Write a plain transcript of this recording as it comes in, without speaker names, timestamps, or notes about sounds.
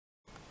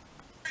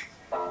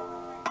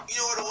You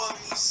know what it was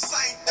when you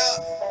signed up?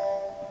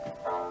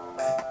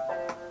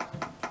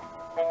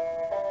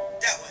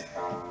 That way.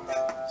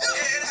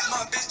 Yeah, that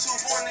my bitch 2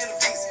 foreign in the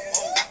visa.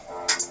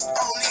 I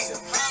don't need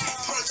him.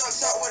 Pull a truck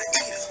shot with an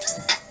eater.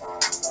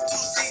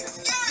 2-seaters.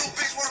 You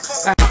bitch wanna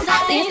fuck.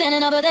 See you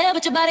standing over there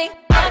with your body,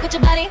 rock with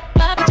your body,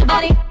 rock with your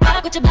body,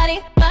 rock with your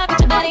body, rock with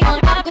your body, on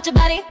rock with your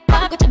body,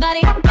 rock with your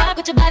body, rock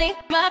with your body,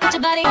 rock with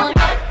your body, on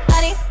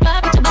body,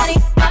 rock with your body,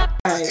 rock.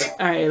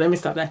 Alright, let me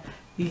stop that.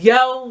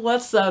 Yo,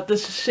 what's up?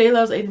 This is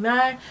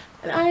ShayLoves89,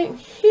 and I'm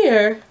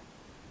here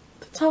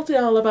to talk to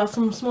y'all about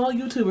some small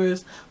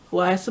YouTubers who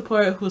I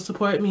support, who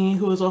support me,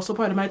 who is also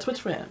part of my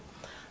Twitch fam.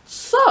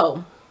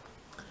 So,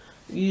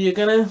 you're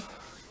gonna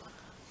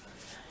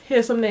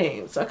hear some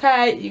names,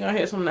 okay? You're gonna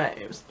hear some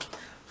names.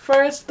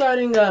 First,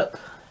 starting up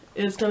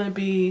is gonna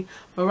be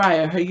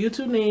Mariah. Her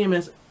YouTube name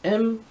is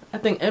I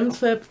think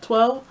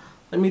MSIP12.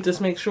 Let me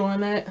just make sure on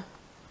that.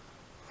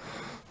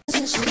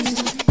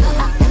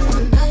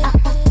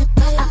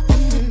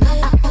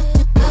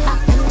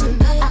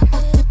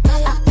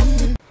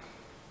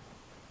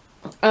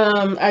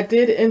 I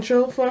did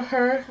intro for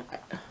her,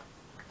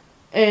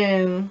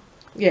 and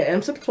yeah,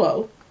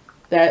 MSIP12.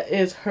 That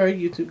is her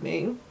YouTube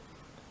name.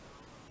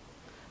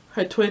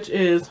 Her Twitch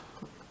is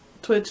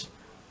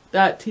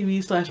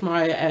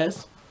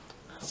twitch.tv/MariahS.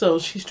 So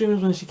she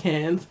streams when she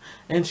can,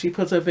 and she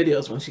puts her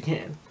videos when she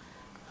can.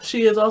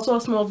 She is also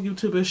a small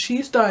YouTuber.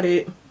 She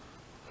started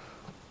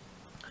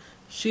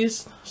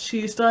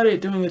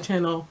doing a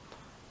channel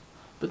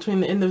between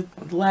the end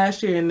of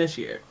last year and this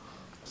year.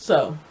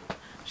 So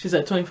she's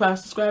at 25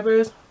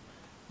 subscribers.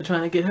 We're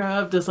trying to get her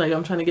up, just like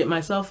I'm trying to get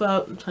myself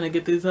up. I'm trying to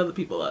get these other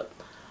people up.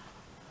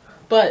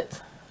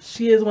 But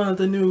she is one of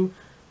the new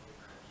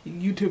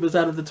YouTubers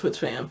out of the Twitch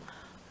fam.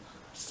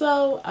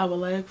 So I would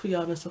like for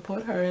y'all to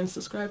support her and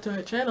subscribe to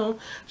her channel.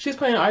 She's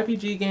playing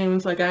RPG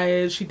games like I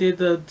is. She did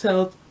the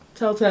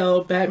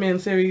Telltale Batman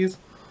series.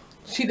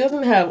 She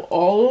doesn't have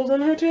all those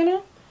on her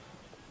channel.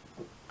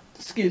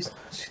 She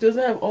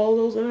doesn't have all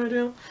those on her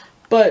channel.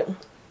 But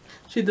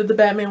she did the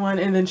Batman one,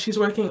 and then she's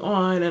working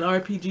on an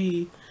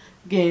RPG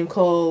game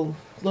called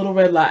Little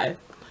Red Lie,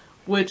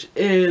 which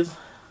is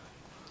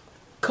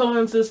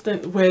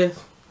consistent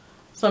with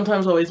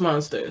Sometimes Always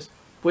Monsters,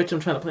 which I'm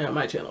trying to play on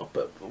my channel,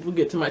 but we'll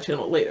get to my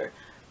channel later.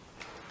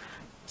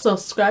 So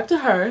subscribe to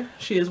her.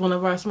 She is one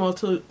of our small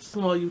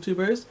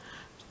YouTubers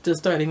just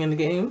starting in the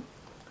game.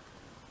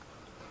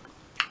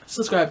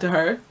 Subscribe to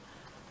her.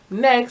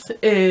 Next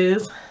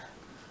is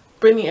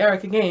Brittany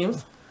Erica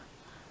Games.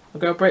 My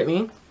girl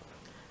Brittany.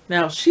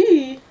 Now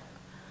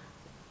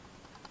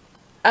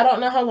I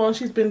don't know how long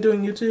she's been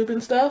doing YouTube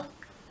and stuff,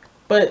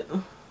 but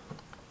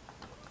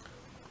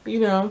you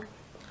know,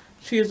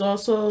 she is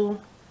also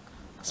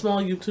a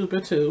small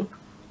YouTuber too.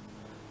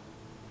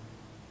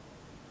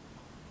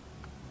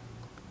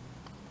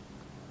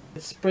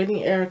 It's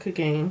Brittany Erica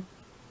Games.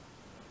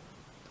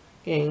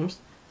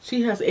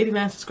 She has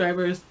 89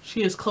 subscribers.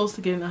 She is close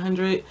to getting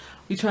 100.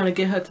 We're trying to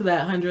get her to that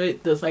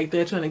 100, just like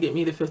they're trying to get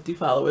me to 50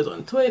 followers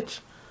on Twitch.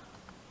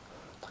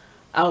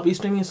 I'll be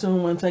streaming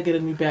soon once I get a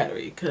new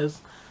battery,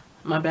 because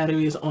my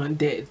battery is on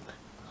dead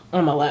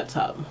on my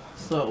laptop.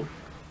 So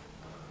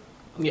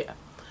yeah,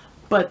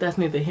 but that's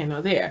neither here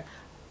nor there.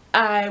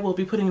 I will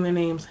be putting the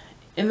names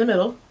in the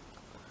middle,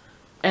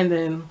 and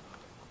then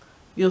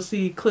you'll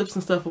see clips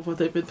and stuff of what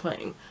they've been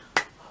playing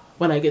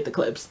when I get the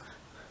clips.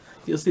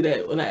 You'll see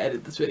that when I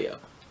edit this video.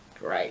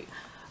 Right.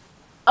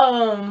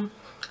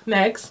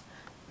 Next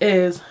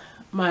is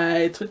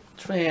my Twitch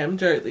fam,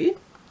 Jersey.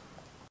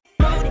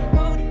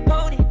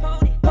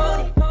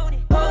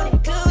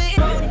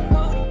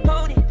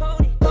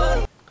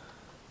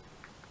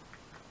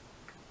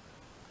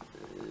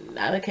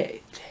 Not a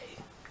K. J.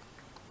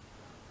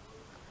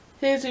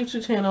 His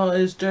YouTube channel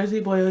is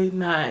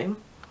JerseyBoy9.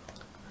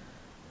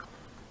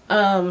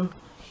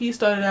 He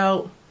started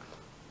out,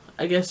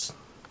 I guess,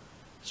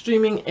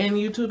 streaming and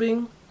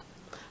YouTubing.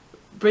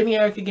 Brittany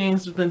Erica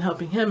Games has been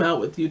helping him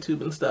out with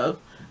YouTube and stuff,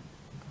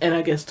 and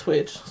I guess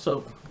Twitch.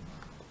 So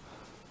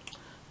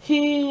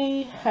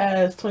he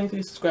has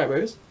 23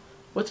 subscribers,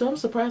 which I'm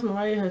surprised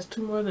Mariah has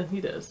 2 more than he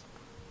does.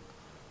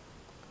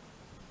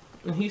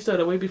 And he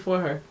started way before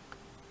her.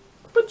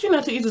 But you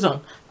know, to each his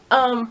own.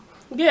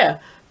 Yeah.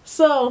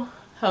 So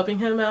helping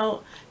him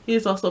out.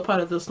 He's also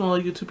part of the small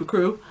YouTuber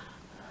crew.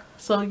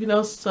 So, you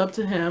know, sub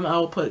to him. I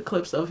will put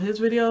clips of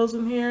his videos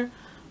in here.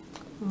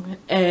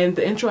 And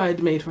the intro I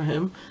made for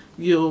him,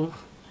 you'll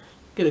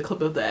get a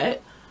clip of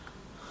that.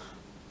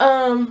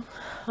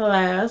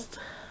 Last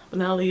but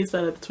not least,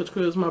 out of the Twitch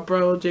crew is my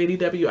bro,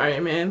 JDW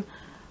Iron Man,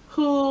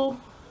 who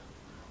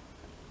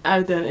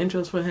I've done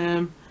intros for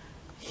him.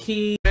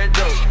 He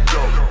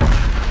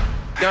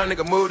Young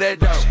nigga move that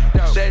dope.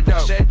 That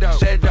dope. That dope.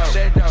 That dope. That dope.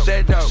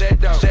 That dope. That dope. That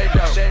dope. That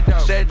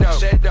dope. That dope. That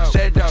dope.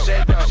 That dope.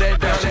 That dope.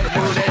 That dope.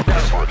 Move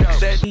that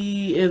dope.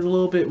 He is a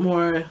little bit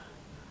more,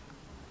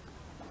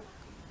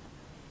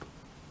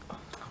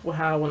 well,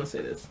 how I want to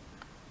say this.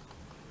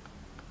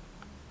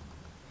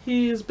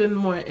 He's been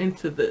more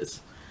into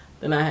this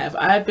than I have.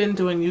 I've been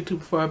doing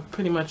YouTube for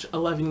pretty much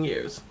 11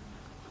 years.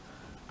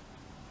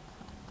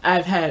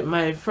 I've had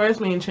my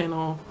first main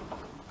channel.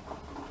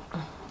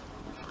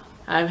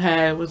 I've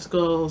had What's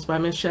Goals by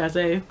Miss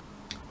Shazay,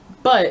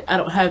 but I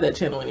don't have that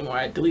channel anymore.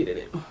 I deleted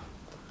it.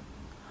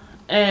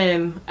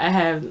 And I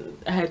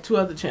had 2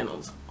 other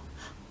channels.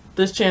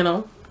 This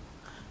channel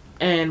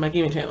and my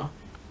gaming channel.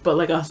 But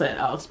like I said,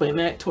 I'll explain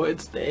that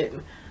towards the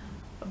end.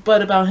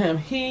 But about him,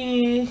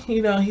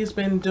 you know, he's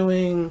been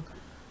doing,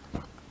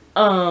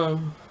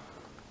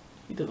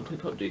 he doesn't play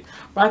PUBG,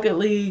 Rocket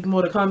League,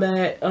 Mortal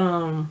Kombat,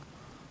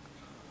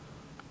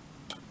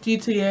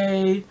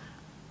 GTA.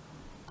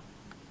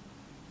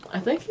 I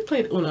think he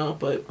played Uno,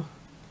 but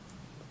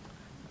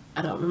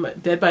I don't remember.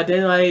 Dead by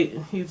Daylight,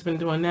 he's been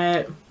doing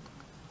that.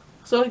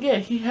 So yeah,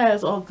 he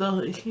plays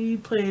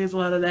a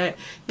lot of that.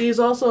 He's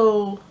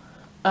also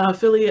an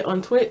affiliate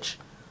on Twitch,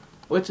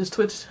 which is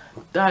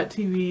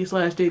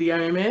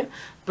twitch.tv/JDIronman.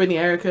 Brittany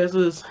Erica's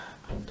is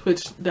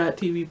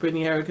twitch.tv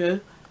Brittany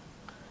Erica.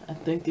 I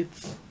think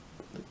it's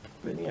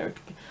Brittany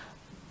Erica.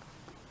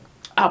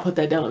 I'll put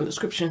that down in the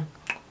description.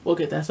 We'll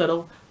get that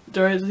settled.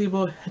 Jersey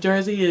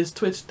is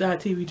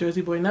twitch.tv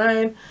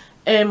JerseyBoy9,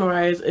 and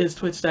Mariah's is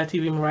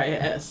twitch.tv Mariah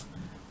S.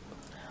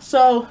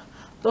 So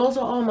those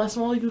are all my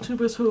small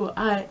YouTubers who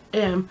I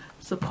am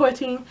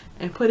supporting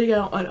and putting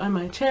out on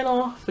my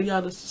channel for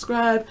y'all to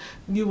subscribe.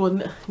 You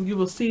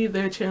will see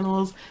their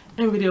channels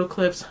and video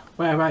clips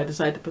wherever I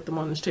decide to put them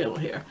on this channel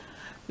here.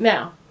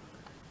 Now,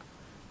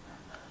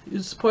 you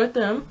support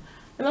them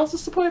and also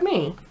support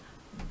me.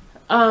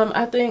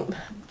 I think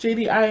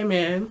JD Iron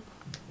Man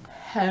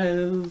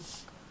has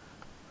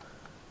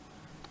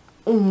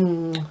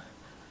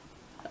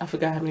I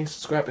forgot how many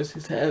subscribers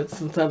he's had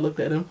since I looked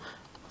at his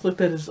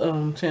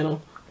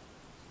channel.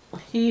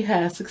 He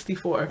has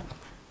 64.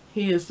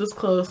 He is this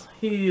close.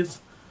 He's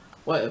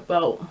what,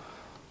 about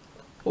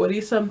 40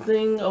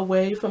 something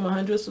away from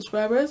 100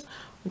 subscribers.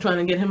 I'm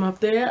trying to get him up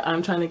there.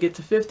 I'm trying to get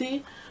to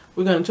 50.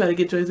 We're gonna try to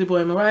get Jersey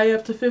Boy and Mariah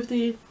up to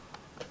 50.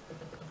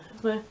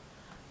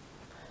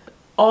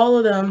 All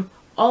of them,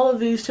 all of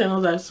these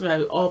channels I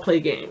subscribe, all play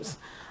games.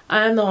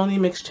 I am the only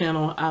mixed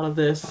channel out of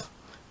this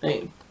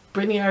thing.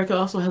 Brittany Erica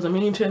also has a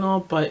main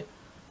channel, but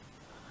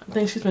I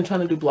think she's been trying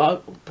to do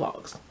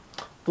vlogs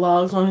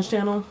on his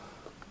channel.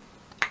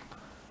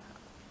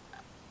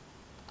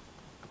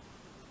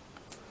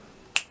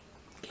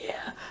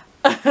 Yeah.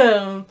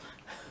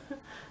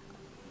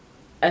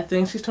 I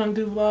think she's trying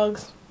to do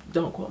vlogs.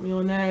 Don't quote me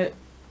on that.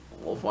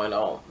 We'll find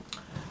out.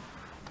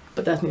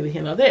 But that's neither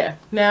here nor there.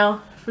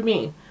 Now, for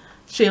me,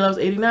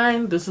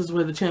 ShayLoves89, this is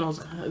where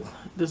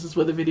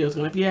the video is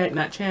going to be at,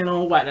 not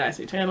channel. Why did I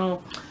say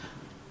channel?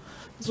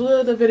 This is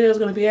where the video is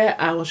going to be at.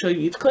 I will show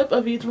you each clip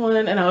of each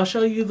one, and I'll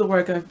show you the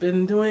work I've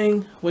been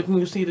doing. When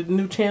you see the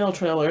new channel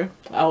trailer,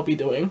 I'll be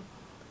doing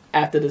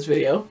after this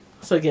video.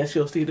 So yes,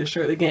 you'll see the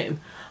shirt again.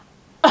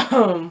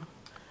 And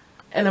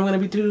I'm going to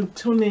be doing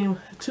two new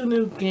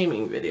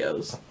gaming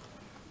videos.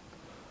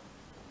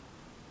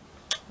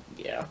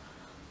 Yeah.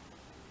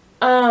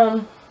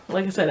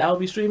 Like I said, I'll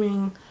be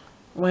streaming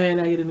when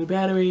I get a new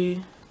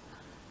battery,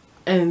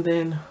 and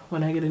then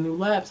when I get a new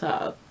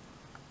laptop,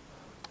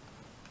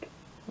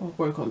 we'll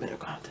work on better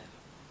content.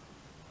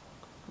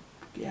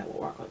 Yeah,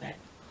 we'll work on that.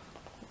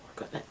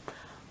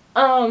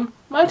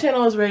 My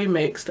channel is very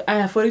mixed. I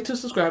have 42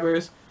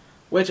 subscribers,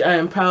 which I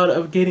am proud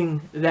of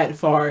getting that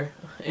far,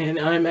 and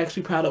I'm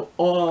actually proud of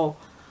all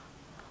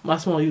my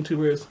small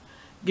YouTubers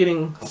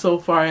getting so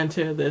far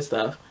into this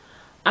stuff.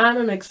 I'm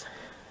a mixed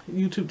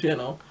YouTube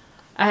channel.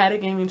 I had a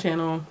gaming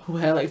channel who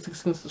had like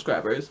 16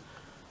 subscribers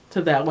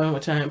to that one,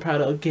 which I am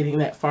proud of getting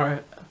that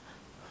far.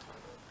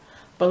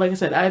 But like I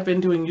said, I've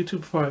been doing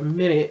YouTube for a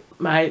minute.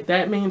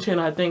 That main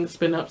channel, I think, has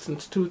been up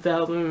since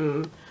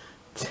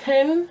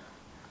 2010.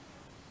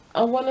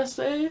 I want to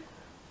say,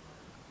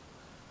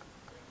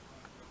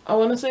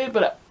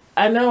 but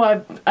I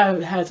know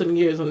I've had some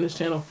years on this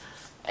channel,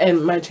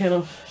 and my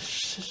channel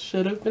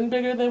should have been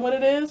bigger than what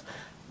it is,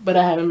 but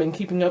I haven't been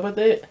keeping up with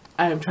it.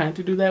 I am trying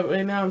to do that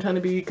right now. I'm trying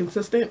to be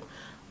consistent,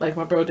 like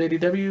my bro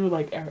JDW,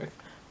 like Eric,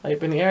 like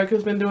Brittany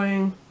Erica's been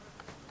doing.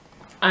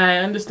 I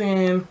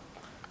understand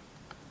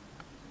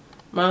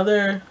my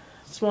other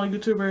small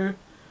YouTuber,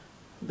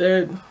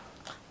 they're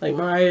like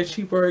Mariah,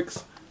 she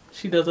works,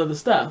 she does other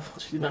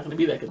stuff. She's not going to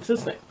be that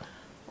consistent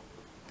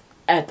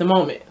at the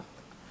moment.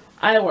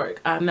 I work.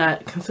 I'm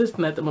not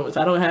consistent at the moment,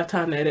 so I don't have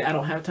time to edit. I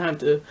don't have time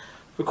to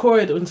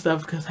record and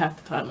stuff because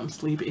half the time I'm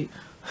sleepy.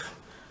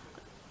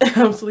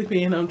 I'm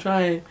sleepy and I'm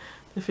trying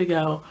to figure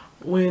out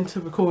when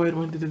to record,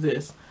 when to do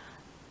this.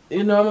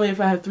 And normally if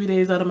I have 3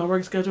 days out of my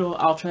work schedule,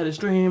 I'll try to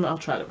stream, I'll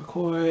try to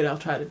record, I'll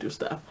try to do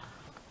stuff.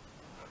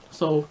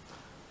 So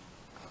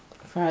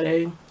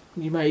Friday,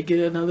 you might get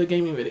another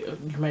gaming video.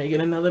 You might get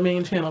another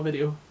main channel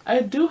video.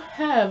 I do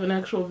have an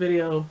actual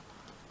video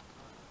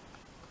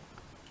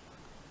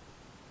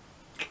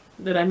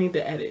that I need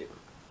to edit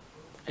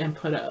and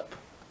put up.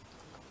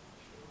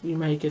 You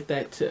might get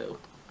that too.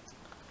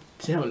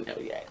 Don't know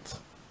yet.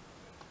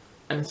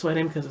 I'm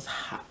sweating because it's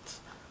hot.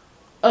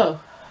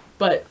 Oh,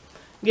 but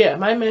yeah,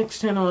 my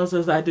next channel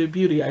is I do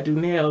beauty, I do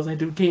nails, I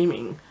do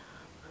gaming.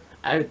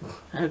 I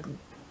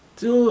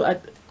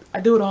I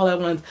do it all at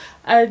once.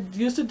 I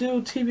used to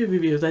do TV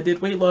reviews. I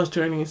did weight loss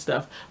journey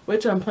stuff,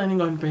 which I'm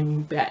planning on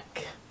bringing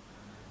back.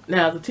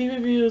 Now, the TV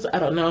reviews, I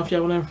don't know if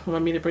y'all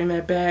want me to bring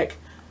that back.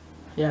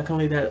 Y'all can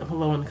leave that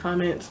below in the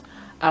comments.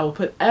 I will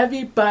put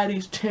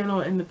everybody's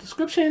channel in the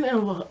description,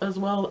 and as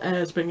well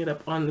as bring it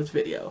up on this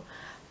video.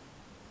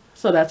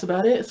 So that's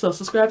about it. So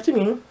subscribe to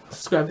me,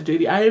 subscribe to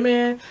JD Iron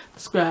Man,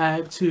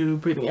 subscribe to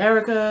Brittany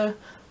Erica,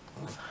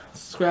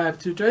 subscribe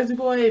to Jersey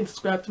Boy, and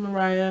subscribe to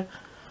Mariah.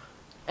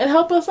 And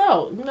help us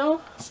out, you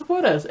know,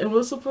 support us, and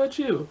we'll support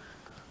you.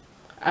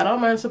 I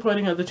don't mind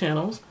supporting other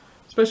channels,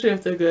 especially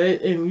if they're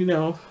good and, you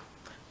know,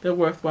 they're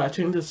worth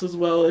watching just as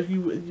well if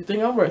you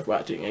think I'm worth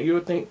watching, and you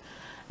would think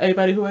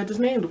everybody who I just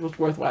named was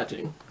worth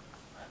watching.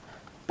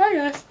 Bye,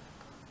 guys.